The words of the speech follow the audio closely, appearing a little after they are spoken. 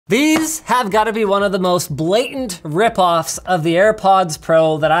These have got to be one of the most blatant rip-offs of the AirPods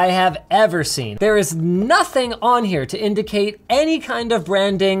Pro that I have ever seen. There is nothing on here to indicate any kind of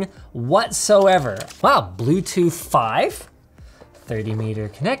branding whatsoever. Wow, Bluetooth 5, 30-meter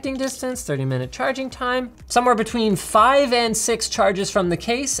connecting distance, 30-minute charging time, somewhere between 5 and 6 charges from the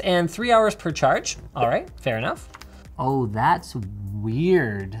case and 3 hours per charge. All right, fair enough. Oh, that's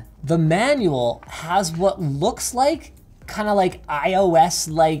weird. The manual has what looks like kind of like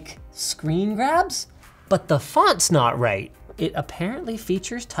iOS-like screen grabs, but the font's not right. It apparently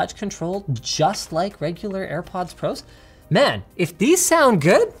features touch control just like regular AirPods Pros. Man, if these sound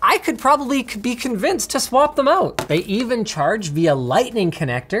good, I could probably be convinced to swap them out. They even charge via lightning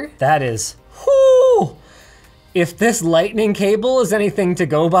connector. That is, whoo! If this lightning cable is anything to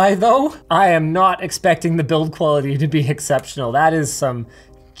go by though, I am not expecting the build quality to be exceptional. That is some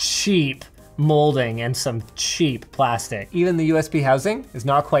cheap molding and some cheap plastic. Even the USB housing is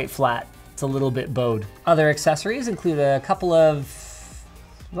not quite flat. It's a little bit bowed. Other accessories include a couple of,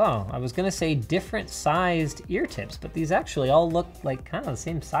 well, I was gonna say different sized ear tips, but these actually all look like kind of the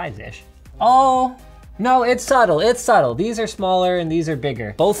same size-ish. Oh, no, it's subtle, it's subtle. These are smaller and these are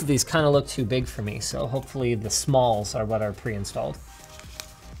bigger. Both of these kind of look too big for me, so hopefully the smalls are what are pre-installed.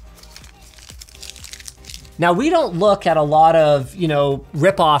 Now, we don't look at a lot of,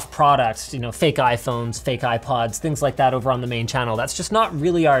 rip-off products, fake iPhones, fake iPods, things like that over on the main channel. That's just not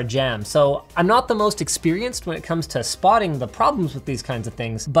really our jam. So I'm not the most experienced when it comes to spotting the problems with these kinds of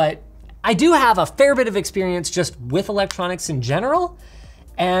things, but I do have a fair bit of experience just with electronics in general.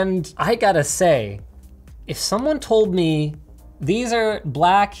 And I gotta say, if someone told me these are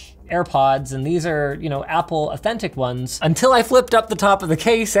black AirPods and these are, Apple authentic ones, until I flipped up the top of the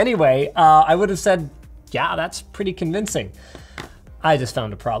case anyway, I would have said, yeah, that's pretty convincing. I just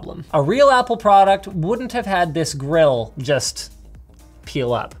found a problem. A real Apple product wouldn't have had this grill just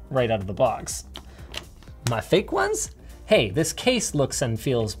peel up right out of the box. My fake ones? Hey, this case looks and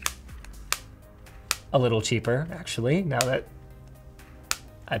feels a little cheaper, actually, now that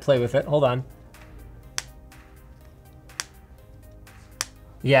I play with it. Hold on.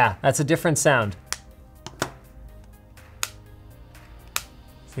 Yeah, that's a different sound.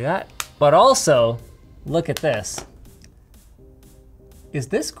 See that? But also, look at this. Is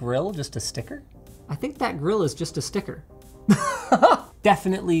this grill just a sticker? I think that grill is just a sticker.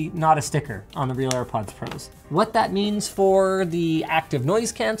 Definitely not a sticker on the real AirPods Pros. What that means for the active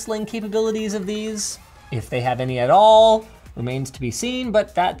noise canceling capabilities of these, if they have any at all, remains to be seen,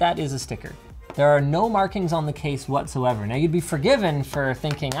 but that is a sticker. There are no markings on the case whatsoever. Now, you'd be forgiven for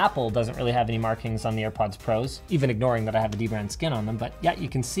thinking Apple doesn't really have any markings on the AirPods Pros, even ignoring that I have a dbrand skin on them, but yeah, you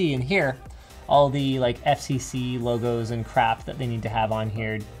can see in here all the FCC logos and crap that they need to have on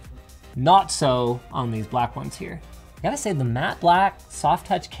here. Not so on these black ones here. I gotta say, the matte black soft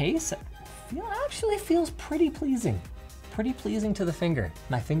touch case actually feels pretty pleasing. Pretty pleasing to the finger.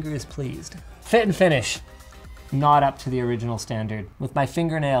 My finger is pleased. Fit and finish, not up to the original standard. With my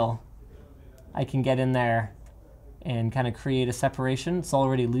fingernail, I can get in there and kind of create a separation. It's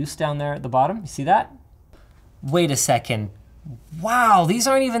already loose down there at the bottom. You see that? Wait a second. Wow, these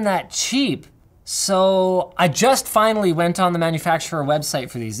aren't even that cheap. So I just finally went on the manufacturer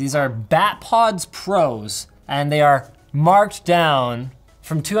website for these. These are BatPods Pros, and they are marked down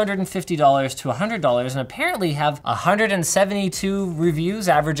from $250 to $100, and apparently have 172 reviews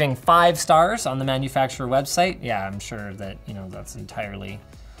averaging 5 stars on the manufacturer website. Yeah, I'm sure that, that's entirely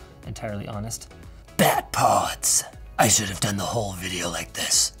honest. BatPods. I should have done the whole video like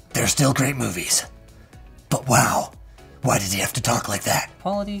this. They're still great movies. But wow. Why did he have to talk like that?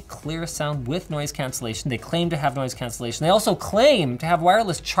 Quality, clear sound with noise cancellation. They claim to have noise cancellation. They also claim to have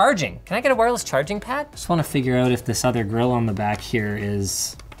wireless charging. Can I get a wireless charging pad? Just wanna figure out if this other grill on the back here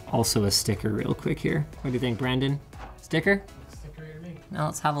is also a sticker real quick here. What do you think, Brandon? Sticker? Sticker to me. Now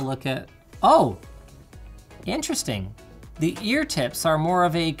let's have a look at, oh, interesting. The ear tips are more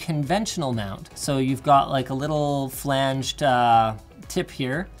of a conventional mount. So you've got like a little flanged tip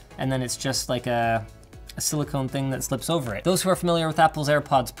here, and then it's just like a silicone thing that slips over it. Those who are familiar with Apple's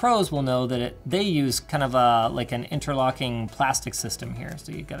AirPods Pros will know that they use kind of like an interlocking plastic system here.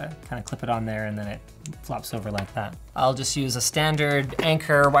 So you gotta kind of clip it on there and then it flops over like that. I'll just use a standard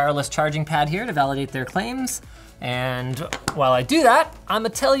Anker wireless charging pad here to validate their claims. And while I do that, I'm gonna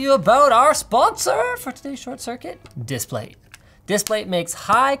tell you about our sponsor for today's short circuit, Displate. Displate makes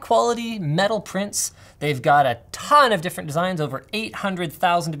high quality metal prints. They've got a ton of different designs, over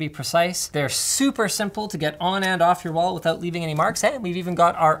 800,000 to be precise. They're super simple to get on and off your wall without leaving any marks. And we've even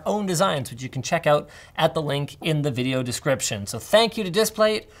got our own designs, which you can check out at the link in the video description. So thank you to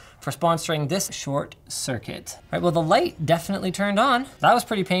Displate for sponsoring this short circuit. All right, well, the light definitely turned on. That was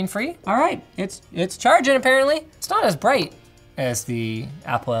pretty pain-free. All right, it's charging apparently. It's not as bright as the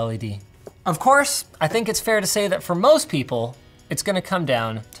Apple LED. Of course, I think it's fair to say that for most people, it's gonna come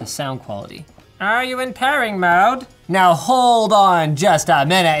down to sound quality. Are you in pairing mode? Now hold on just a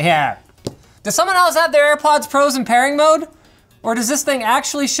minute here. Does someone else have their AirPods Pros in pairing mode? Or does this thing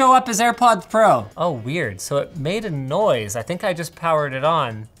actually show up as AirPods Pro? Oh, weird, so it made a noise. I think I just powered it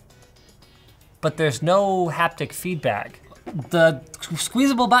on, but there's no haptic feedback. The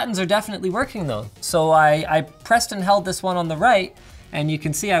squeezable buttons are definitely working though. So I pressed and held this one on the right, and you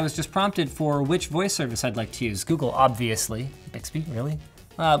can see I was just prompted for which voice service I'd like to use. Google, obviously. Bixby, really?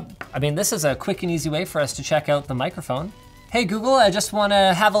 I mean, this is a quick and easy way for us to check out the microphone. Hey Google, I just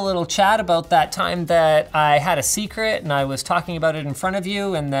wanna have a little chat about that time that I had a secret and I was talking about it in front of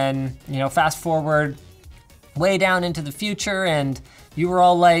you, and then, you know, fast forward way down into the future and you were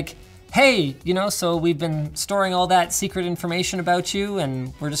all like, hey, you know, so we've been storing all that secret information about you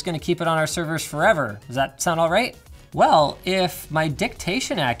and we're just gonna keep it on our servers forever. Does that sound all right? Well, if my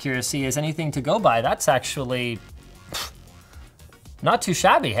dictation accuracy is anything to go by, that's actually not too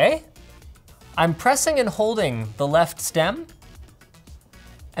shabby, hey? I'm pressing and holding the left stem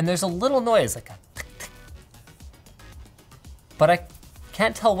and there's a little noise, like a tick, tick. But I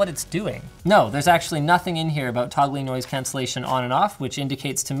can't tell what it's doing. No, there's actually nothing in here about toggling noise cancellation on and off, which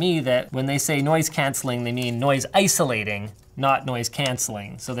indicates to me that when they say noise canceling, they mean noise isolating, not noise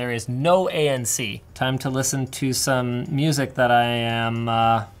canceling. So there is no ANC. Time to listen to some music that I am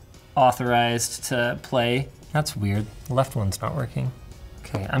authorized to play. That's weird, the left one's not working.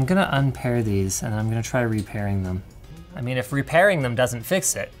 Okay, I'm gonna unpair these and I'm gonna try repairing them. I mean, if repairing them doesn't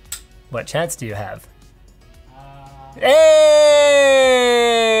fix it, what chance do you have? Hey!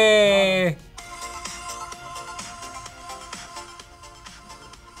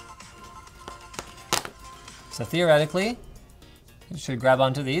 So theoretically, you should grab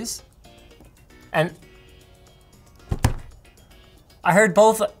onto these. And I heard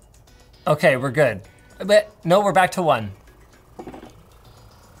both. Okay, we're good. But no, we're back to one.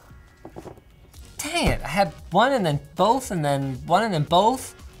 Dang it, I had one and then both and then one and then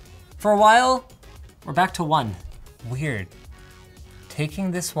both for a while. We're back to one. Weird. Taking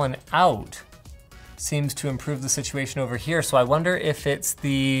this one out seems to improve the situation over here, so I wonder if it's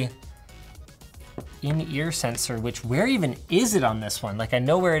the in-ear sensor, which where even is it on this one? Like I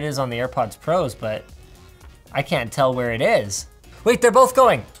know where it is on the AirPods Pros, but I can't tell where it is. Wait, they're both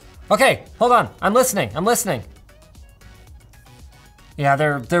going. Okay, hold on, I'm listening. Yeah,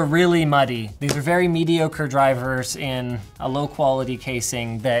 they're really muddy. These are very mediocre drivers in a low quality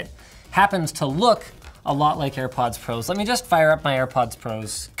casing that happens to look a lot like AirPods Pros. Let me just fire up my AirPods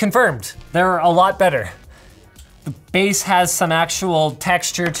Pros. Confirmed, they're a lot better. The bass has some actual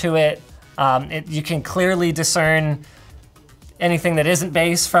texture to it. You can clearly discern anything that isn't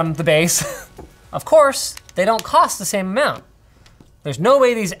bass from the bass. Of course, they don't cost the same amount. There's no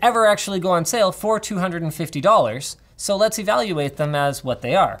way these ever actually go on sale for $250. So let's evaluate them as what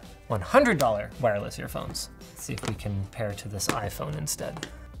they are, $100 wireless earphones. Let's see if we can pair to this iPhone instead.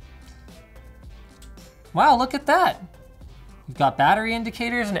 Wow, look at that. You've got battery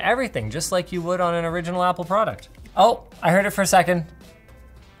indicators and everything, just like you would on an original Apple product. Oh, I heard it for a second.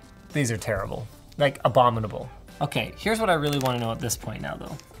 These are terrible, like abominable. Okay, here's what I really wanna know at this point now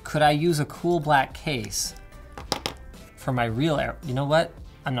though. Could I use a cool black case for my real you know what?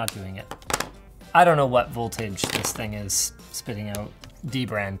 I'm not doing it. I don't know what voltage this thing is spitting out.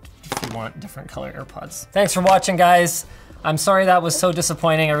 D-brand if you want different color AirPods. Thanks for watching, guys. I'm sorry that was so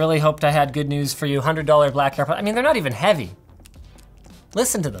disappointing. I really hoped I had good news for you. $100 black AirPods. I mean, they're not even heavy.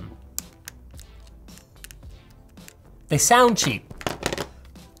 Listen to them. They sound cheap.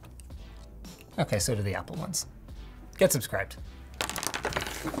 Okay, so do the Apple ones. Get subscribed.